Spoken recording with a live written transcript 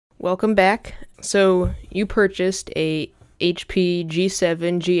Welcome back. So you purchased a HP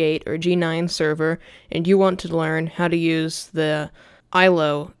G7, G8, or G9 server, and you want to learn how to use the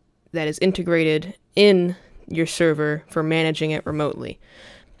iLO that is integrated in your server for managing it remotely.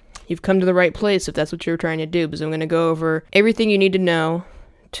 You've come to the right place if that's what you're trying to do, because I'm going to go over everything you need to know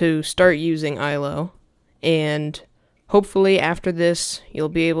to start using iLO, and hopefully after this you'll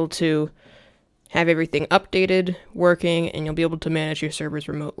be able to have everything updated, working, and you'll be able to manage your servers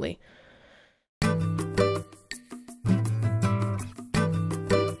remotely.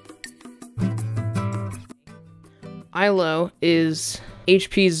 iLO is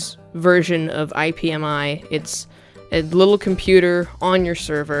HP's version of IPMI. It's a little computer on your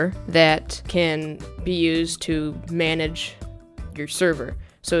server that can be used to manage your server.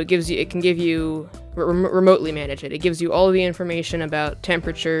 So it can give you remotely manage it. It gives you all of the information about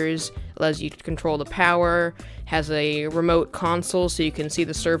temperatures, allows you to control the power, has a remote console so you can see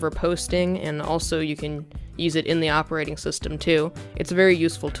the server posting, and also you can use it in the operating system too. It's a very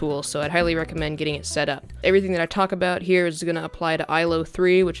useful tool, so I'd highly recommend getting it set up. Everything that I talk about here is going to apply to iLO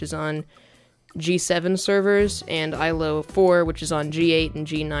 3, which is on G7 servers, and iLO 4, which is on G8 and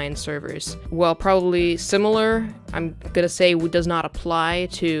G9 servers. While probably similar, I'm gonna say it does not apply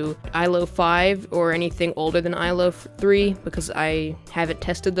to iLO 5 or anything older than iLO 3, because I haven't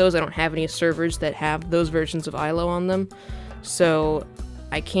tested those. I don't have any servers that have those versions of iLO on them, so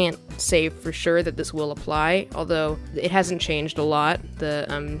I can't say for sure that this will apply, although it hasn't changed a lot, the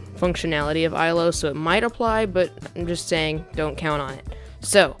functionality of iLO, so it might apply, but I'm just saying don't count on it.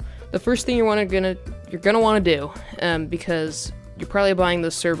 So the first thing you're gonna want to do, because you're probably buying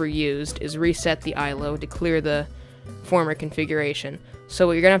the server used, is reset the iLO to clear the former configuration. So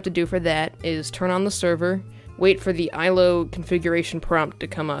what you're gonna have to do for that is turn on the server, wait for the iLO configuration prompt to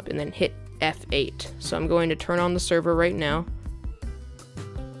come up, and then hit F8. So I'm going to turn on the server right now.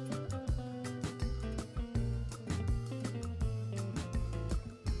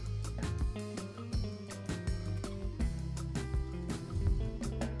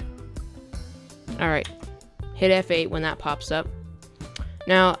 Alright, hit F8 when that pops up.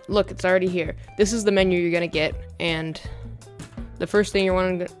 Now, look, it's already here. This is the menu you're going to get, and the first thing you're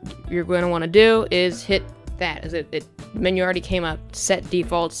going to want to do is hit that. The menu already came up, set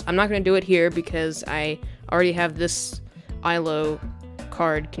defaults. I'm not going to do it here because I already have this iLO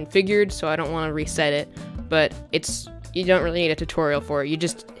card configured, so I don't want to reset it, but you don't really need a tutorial for it. You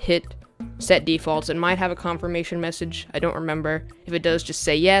just hit set defaults. It might have a confirmation message, I don't remember. If it does, just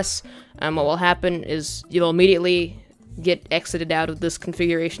say yes. What will happen is you'll immediately get exited out of this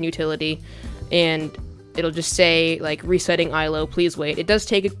configuration utility, and it'll just say, like, resetting iLO, please wait. It does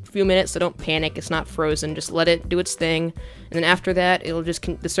take a few minutes, so don't panic, it's not frozen, just let it do its thing, and then after that,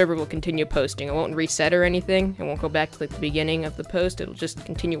 the server will continue posting. It won't reset or anything, it won't go back to, like, the beginning of the post, it'll just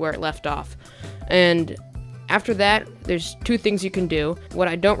continue where it left off. And after that, there's two things you can do. What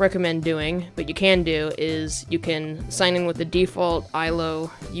I don't recommend doing, but you can do, is you can sign in with the default iLO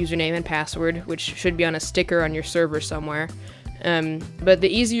username and password, which should be on a sticker on your server somewhere. But the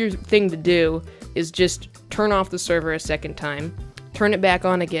easier thing to do is just turn off the server a second time, turn it back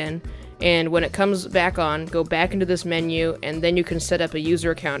on again, and when it comes back on, go back into this menu, and then you can set up a user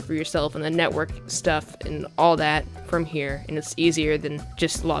account for yourself and the network stuff and all that from here, and it's easier than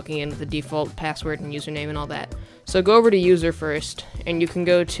just logging in with the default password and username and all that. So go over to user first, and you can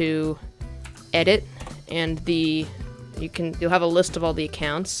go to edit, and you'll have a list of all the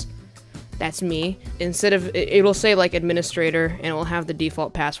accounts. That's me. Instead of, it'll say like administrator, and it will have the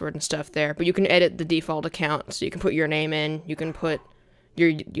default password and stuff there, but you can edit the default account, so you can put your name in, you can put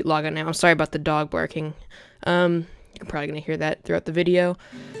your login now. I'm sorry about the dog barking. You're probably gonna hear that throughout the video.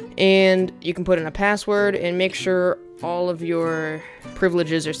 And you can put in a password and make sure all of your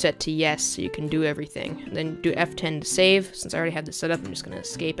privileges are set to yes, so you can do everything. Then do F10 to save. Since I already have this set up, I'm just gonna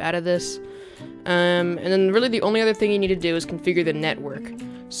escape out of this. And then really the only other thing you need to do is configure the network.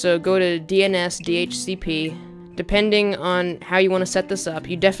 So go to DNS, DHCP. Depending on how you want to set this up,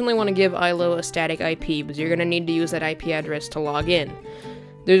 you definitely want to give iLO a static IP, because you're going to need to use that IP address to log in.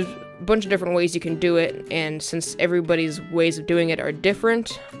 There's a bunch of different ways you can do it, and since everybody's ways of doing it are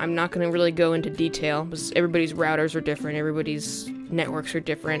different, I'm not going to really go into detail, because everybody's routers are different, everybody's networks are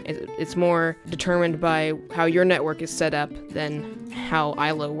different. It's more determined by how your network is set up than how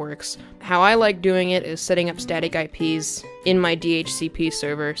iLO works. How I like doing it is setting up static IPs in my DHCP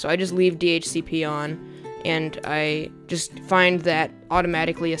server, so I just leave DHCP on, and I just find that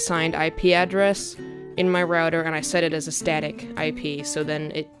automatically assigned IP address in my router, and I set it as a static IP, so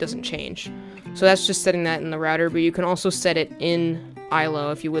then it doesn't change. So that's just setting that in the router, but you can also set it in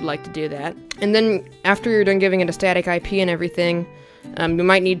iLO if you would like to do that. And then after you're done giving it a static IP and everything, You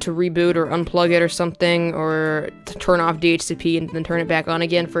might need to reboot or unplug it or something, or to turn off DHCP and then turn it back on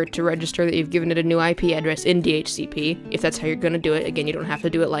again for it to register that you've given it a new IP address in DHCP, if that's how you're going to do it. Again, you don't have to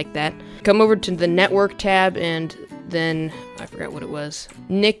do it like that. Come over to the network tab, and then, I forgot what it was,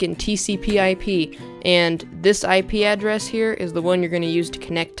 NIC and TCP IP, and this IP address here is the one you're going to use to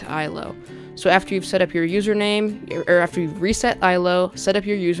connect to iLO. So after you've set up your username, or after you've reset iLO, set up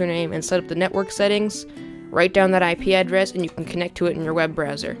your username, and set up the network settings, write down that IP address, and you can connect to it in your web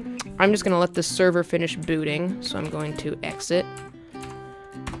browser. I'm just going to let this server finish booting, so I'm going to exit.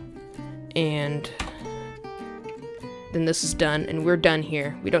 And then this is done, and we're done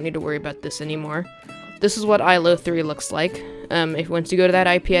here. We don't need to worry about this anymore. This is what iLO 3 looks like. Once you go to that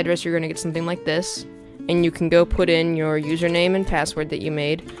IP address, you're going to get something like this, and you can go put in your username and password that you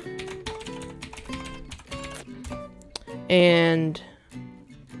made. And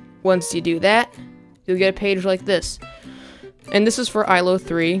once you do that, you'll get a page like this. And this is for iLO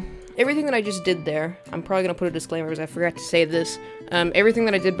 3. Everything that I just did there, I'm probably going to put a disclaimer because I forgot to say this. Everything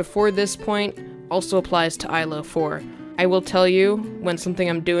that I did before this point also applies to iLO 4. I will tell you when something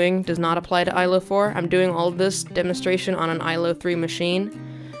I'm doing does not apply to iLO 4. I'm doing all of this demonstration on an iLO 3 machine,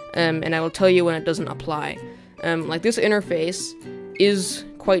 and I will tell you when it doesn't apply. Like this interface is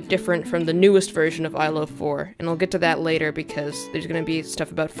quite different from the newest version of iLO 4, and I'll get to that later because there's going to be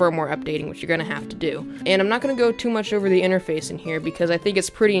stuff about firmware updating which you're going to have to do. And I'm not going to go too much over the interface in here because I think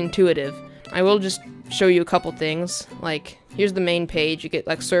it's pretty intuitive. I will just show you a couple things, like here's the main page. You get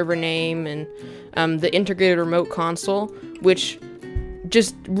like server name and the integrated remote console, which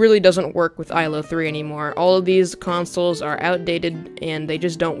just really doesn't work with iLO 3 anymore. All of these consoles are outdated and they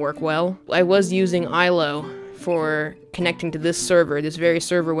just don't work well. I was using iLO for connecting to this server, this very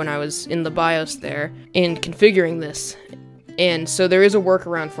server, when I was in the BIOS there and configuring this. And so there is a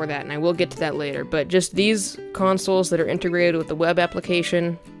workaround for that, and I will get to that later. But just these consoles that are integrated with the web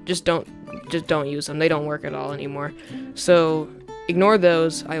application, just don't use them. They don't work at all anymore. So ignore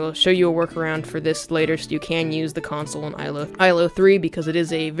those. I will show you a workaround for this later so you can use the console in iLO 3 because it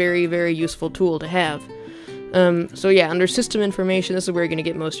is a very, very useful tool to have. So yeah, under system information, this is where you're going to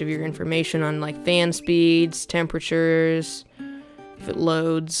get most of your information on like fan speeds, temperatures, if it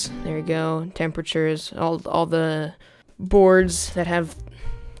loads, there you go, temperatures, all the boards that have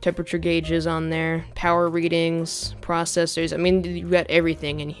temperature gauges on there, power readings, processors. I mean, you've got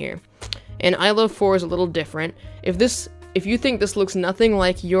everything in here. And iLO 4 is a little different. If you think this looks nothing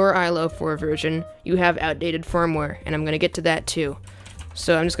like your iLO 4 version, you have outdated firmware, and I'm going to get to that too.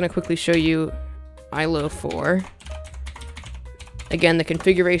 So I'm just going to quickly show you iLO 4. Again, the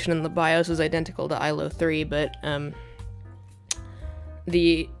configuration in the BIOS is identical to iLO 3, but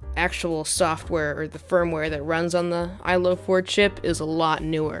the actual software or the firmware that runs on the iLO 4 chip is a lot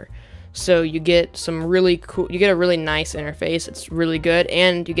newer. So you get some really cool, you get a really nice interface, it's really good,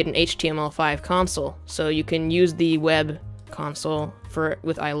 and you get an HTML5 console. So you can use the web console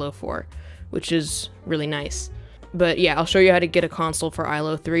with iLO 4, which is really nice. But yeah, I'll show you how to get a console for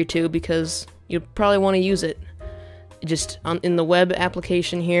iLO 3 too, because you'll probably want to use it. Just in the web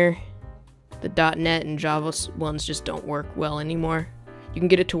application here, the .NET and Java ones just don't work well anymore. You can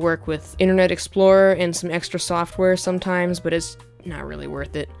get it to work with Internet Explorer and some extra software sometimes, but it's not really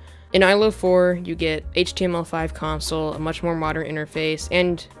worth it. In iLO 4, you get HTML5 console, a much more modern interface,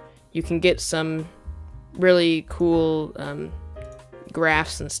 and you can get some really cool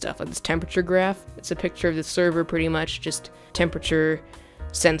graphs and stuff, like this temperature graph. It's a picture of the server, pretty much, just temperature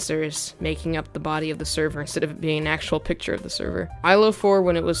sensors making up the body of the server instead of it being an actual picture of the server. iLO 4,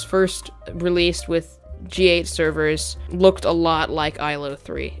 when it was first released with G8 servers, looked a lot like iLO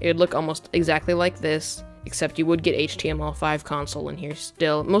 3. It would look almost exactly like this, except you would get HTML5 console in here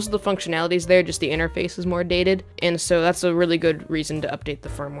still. Most of the functionality is there, just the interface is more dated, and so that's a really good reason to update the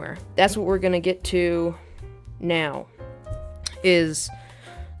firmware. That's what we're going to get to now, is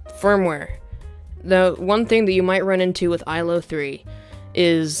firmware. The one thing that you might run into with iLO 3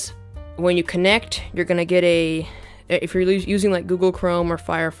 is when you connect, you're going to get if you're using like Google Chrome or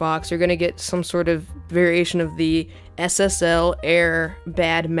Firefox, you're going to get some sort of variation of the SSL error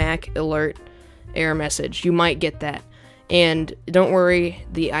bad Mac alert error message. You might get that. And don't worry,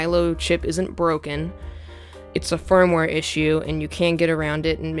 the iLO chip isn't broken. It's a firmware issue, and you can get around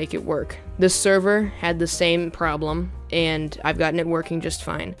it and make it work. This server had the same problem, and I've gotten it working just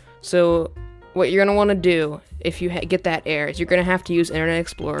fine. So what you're going to want to do if you get that error is you're going to have to use Internet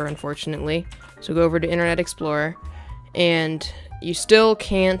Explorer, unfortunately. So go over to Internet Explorer, and you still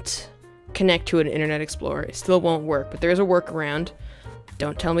can't connect to an Internet Explorer. It still won't work, but there is a workaround.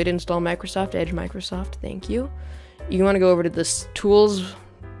 Don't tell me to install Microsoft Edge, Microsoft, thank you. You want to go over to this Tools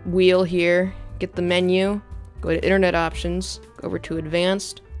wheel here, get the menu, go to Internet Options, go over to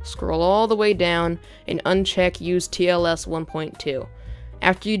Advanced, scroll all the way down, and uncheck Use TLS 1.2.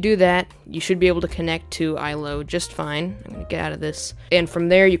 After you do that, you should be able to connect to iLO just fine. I'm going to get out of this. And from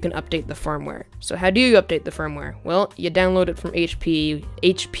there, you can update the firmware. So how do you update the firmware? Well, you download it from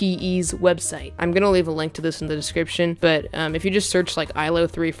HPE's website. I'm going to leave a link to this in the description, but if you just search like iLO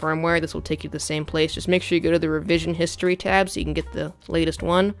 3 firmware, this will take you to the same place. Just make sure you go to the revision history tab so you can get the latest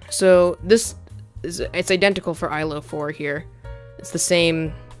one. So it's identical for iLO 4 here. It's the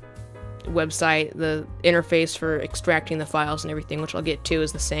same website. The interface for extracting the files and everything, which I'll get to,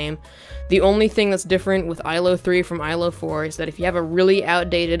 is the same. The only thing that's different with iLO 3 from iLO 4 is that if you have a really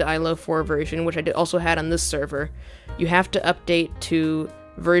outdated iLO 4 version, which I also had on this server, you have to update to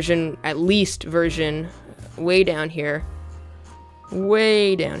version, at least version way down here,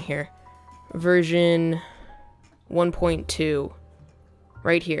 version 1.2,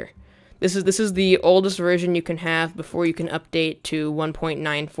 right here. This is the oldest version you can have before you can update to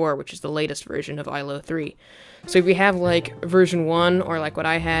 1.94, which is the latest version of iLO 3. So if you have like version 1, or like what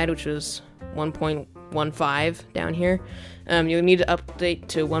I had, which was 1.15 down here, you'll need to update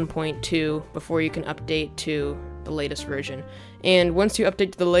to 1.2 before you can update to the latest version. And once you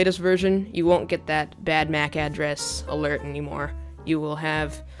update to the latest version, you won't get that bad MAC address alert anymore. You will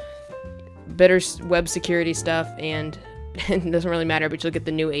have better web security stuff, and it doesn't really matter, but you'll get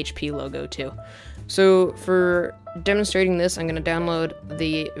the new HP logo too. So for demonstrating this, I'm going to download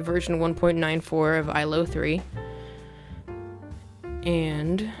the version 1.94 of iLO 3.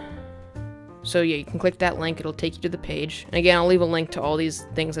 And so yeah, you can click that link, it'll take you to the page. And again, I'll leave a link to all these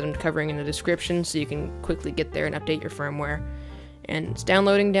things that I'm covering in the description so you can quickly get there and update your firmware. And it's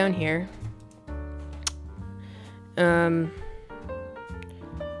downloading down here.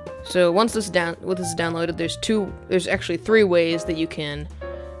 So once this is downloaded, there's actually 3 ways that you can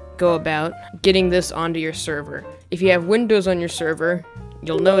go about getting this onto your server. If you have Windows on your server,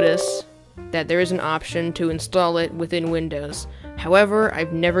 you'll notice that there is an option to install it within Windows. However,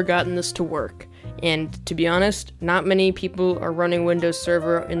 I've never gotten this to work. And to be honest, not many people are running Windows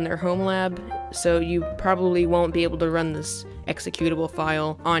Server in their home lab, so you probably won't be able to run this executable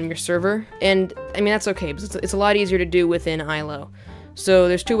file on your server. And I mean, that's okay, because it's a lot easier to do within iLO. So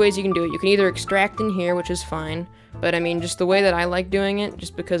there's 2 ways you can do it. You can either extract in here, which is fine, but I mean, just the way that I like doing it,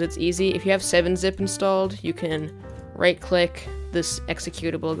 just because it's easy, if you have 7-zip installed, you can right-click this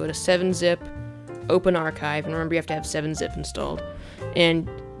executable, go to 7-zip, open archive, and remember you have to have 7-zip installed, and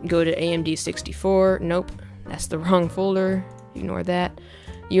go to AMD64, nope, that's the wrong folder, ignore that.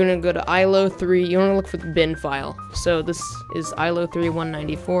 You want to go to iLO 3, you want to look for the bin file, so this is iLO 3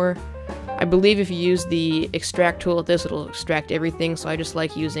 194. I believe if you use the extract tool at this, it'll extract everything, so I just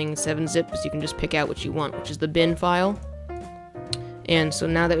like using 7-zip because you can just pick out what you want, which is the bin file. And so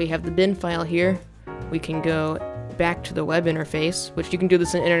now that we have the bin file here, we can go back to the web interface, which you can do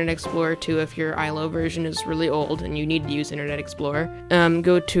this in Internet Explorer too if your iLO version is really old and you need to use Internet Explorer.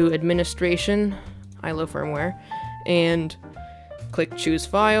 Go to Administration, iLO Firmware, and click Choose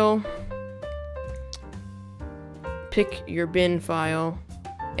File, pick your bin file,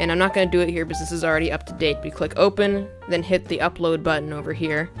 and I'm not going to do it here because this is already up to date. We click Open, then hit the Upload button over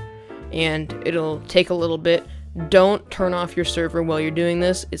here, and it'll take a little bit. Don't turn off your server while you're doing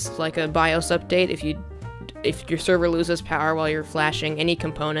this. It's like a BIOS update. If your server loses power while you're flashing any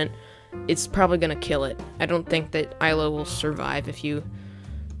component, it's probably going to kill it. I don't think that iLO will survive if you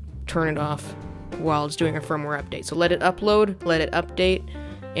turn it off while it's doing a firmware update. So let it upload, let it update,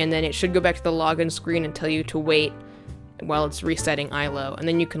 and then it should go back to the login screen and tell you to wait while it's resetting iLO. And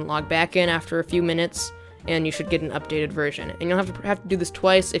then you can log back in after a few minutes, and you should get an updated version. And you'll have to do this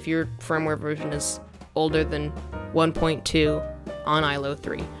twice if your firmware version is older than 1.2 on iLO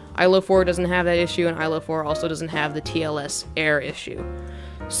 3. iLO 4 doesn't have that issue, and iLO 4 also doesn't have the TLS error issue.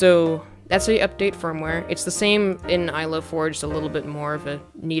 So that's how you update firmware. It's the same in iLO 4, just a little bit more of a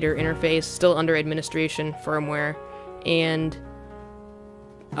neater interface, still under administration, firmware, and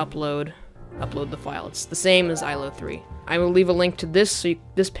upload the file. It's the same as iLO 3. I will leave a link to this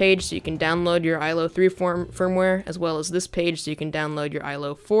page so you can download your iLO 3 firmware, as well as this page so you can download your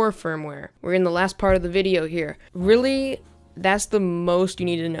iLO 4 firmware. We're in the last part of the video here. Really, that's the most you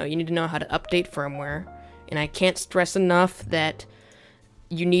need to know. You need to know how to update firmware, and I can't stress enough that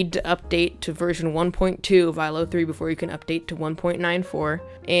you need to update to version 1.2 of iLO 3 before you can update to 1.94.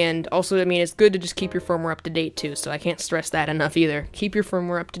 And also, I mean, it's good to just keep your firmware up to date too, so I can't stress that enough either. Keep your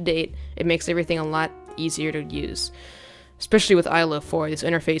firmware up to date. It makes everything a lot easier to use. Especially with iLO 4, this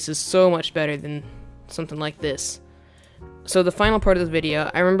interface is so much better than something like this. So the final part of the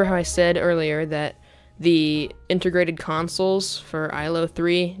video, I remember how I said earlier that the integrated consoles for iLO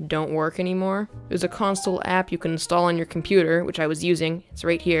 3 don't work anymore. There's a console app you can install on your computer, which I was using, it's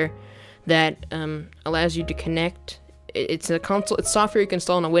right here, that allows you to connect. It's a console, it's software you can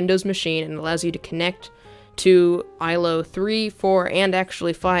install on a Windows machine, and it allows you to connect to iLO 3, 4, and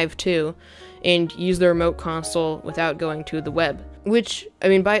actually 5 too, and use the remote console without going to the web. Which, I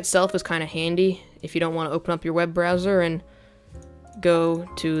mean, by itself is kind of handy if you don't want to open up your web browser and go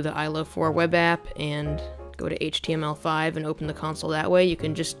to the iLO 4 web app and go to HTML5 and open the console that way. You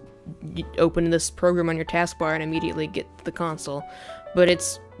can just open this program on your taskbar and immediately get the console. But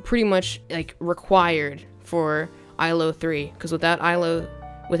it's pretty much like required for iLO 3, because without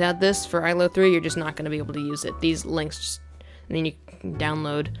this for iLO 3, you're just not going to be able to use it. These links just, and then you can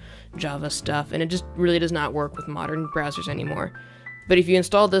download Java stuff, and it just really does not work with modern browsers anymore. But if you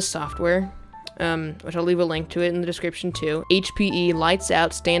install this software, which I'll leave a link to it in the description too, HPE Lights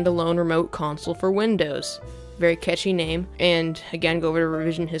Out Standalone Remote Console for Windows. Very catchy name. And again, go over to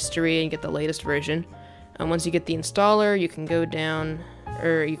revision history and get the latest version. Once you get the installer, you can go down,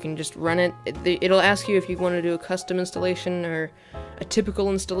 or you can just run it. It'll ask you if you want to do a custom installation or a typical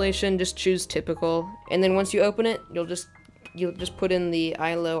installation. Just choose typical. And then once you open it, you'll just put in the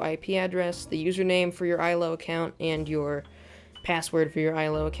iLO IP address, the username for your iLO account, and your password for your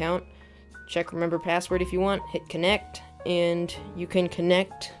iLO account. Check remember password if you want, hit connect, and you can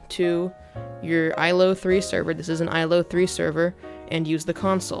connect to your iLO 3 server. This is an iLO 3 server, and use the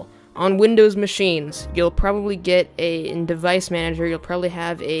console. On Windows machines, you'll probably get in Device Manager, you'll probably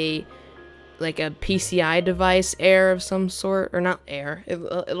have like a PCI device error of some sort, or not error,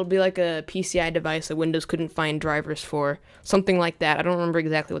 it'll be like a PCI device that Windows couldn't find drivers for, something like that. I don't remember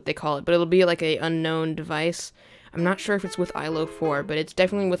exactly what they call it, but it'll be like a unknown device. I'm not sure if it's with iLO 4, but it's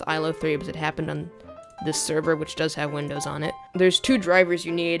definitely with iLO 3 because it happened on this server, which does have Windows on it. There's two drivers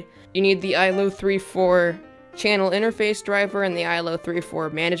you need. You need the iLO 3.4 channel interface driver and the iLO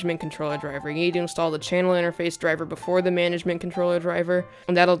 3.4 management controller driver. You need to install the channel interface driver before the management controller driver,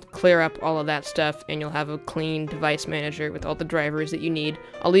 and that'll clear up all of that stuff, and you'll have a clean device manager with all the drivers that you need.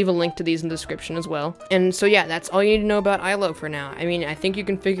 I'll leave a link to these in the description as well. And so yeah, that's all you need to know about iLO for now. I mean, I think you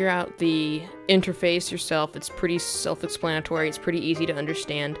can figure out the interface yourself. It's pretty self-explanatory. It's pretty easy to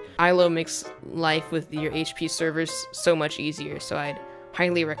understand. iLO makes life with your HP servers so much easier, so I'd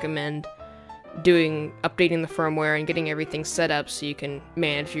highly recommend updating the firmware and getting everything set up so you can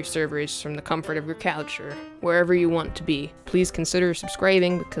manage your servers from the comfort of your couch or wherever you want to be. Please consider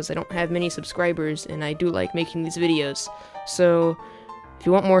subscribing because I don't have many subscribers and I do like making these videos. So if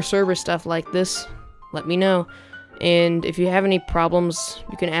you want more server stuff like this, let me know. And if you have any problems,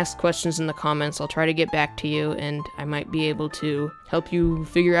 you can ask questions in the comments. I'll try to get back to you, and I might be able to help you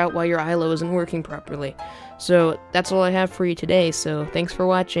figure out why your iLO isn't working properly. So that's all I have for you today, so thanks for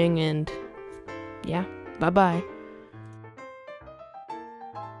watching, and yeah, bye-bye.